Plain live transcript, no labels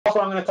last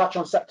one I'm going to touch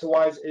on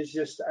sector-wise is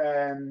just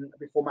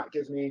before Matt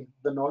gives me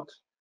the nod,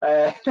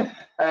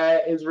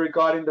 is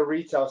regarding the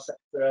retail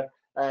sector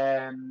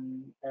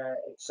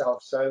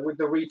itself. So with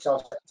the retail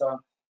sector,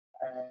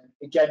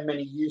 again,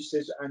 many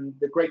uses, and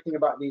the great thing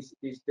about these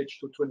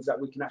digital twins is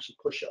that we can actually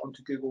push it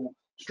onto Google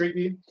Street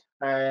View,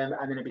 and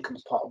then it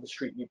becomes part of the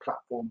Street View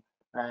platform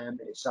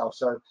itself.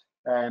 So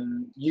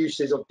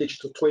uses of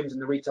digital twins in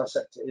the retail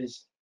sector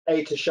is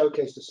to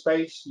showcase the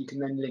space. You can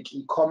then link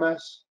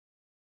e-commerce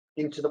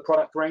into the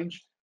product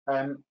range.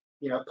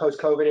 You know,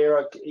 post-COVID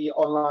era,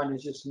 online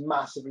is just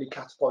massively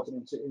catapulted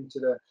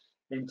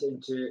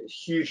into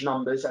huge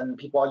numbers, and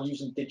people are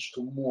using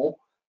digital more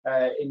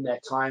in their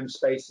time,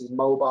 spaces,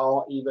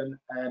 mobile even.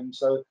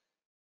 So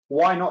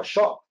why not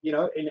shop, you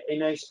know,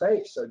 in a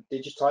space? So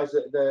digitize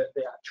the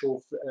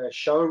actual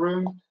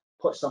showroom,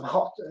 put some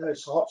hot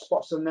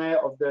spots in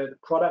there of the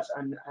products,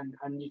 and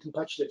you can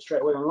purchase it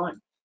straight away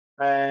online.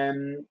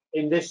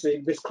 In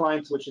this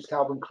client, which is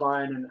Calvin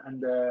Klein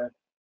and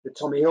the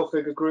Tommy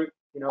Hilfiger group,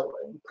 you know,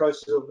 in the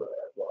process of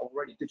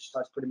already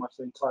digitized pretty much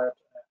the entire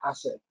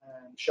asset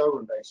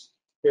showroom base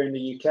here in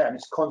the UK, and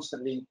it's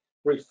constantly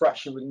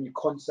refreshing with new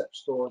concept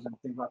stores and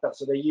things like that.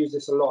 So they use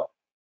this a lot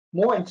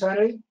more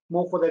internally,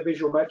 more for their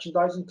visual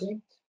merchandising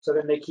team. So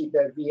then they keep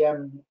their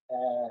VM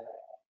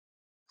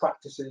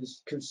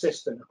practices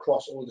consistent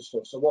across all the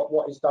stores. So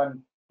what is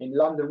done in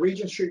London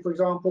Regent Street, for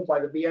example, by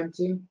the VM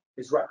team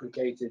is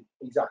replicated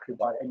exactly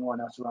by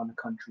anyone else around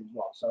the country as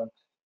well. So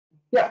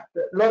yeah,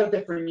 a lot of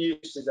different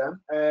uses there,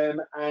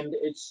 and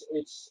it's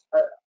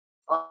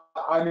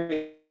I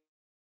mean,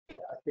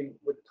 I think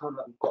with the time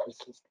that we've got,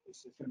 it's going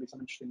to be some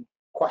interesting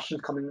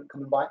questions coming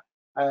by.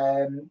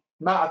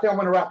 Matt, I think I'm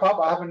going to wrap up.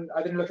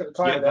 I didn't look at the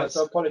time there,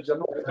 so apologies. I'm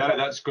not. No,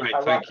 that's great.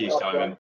 Thank you, Simon.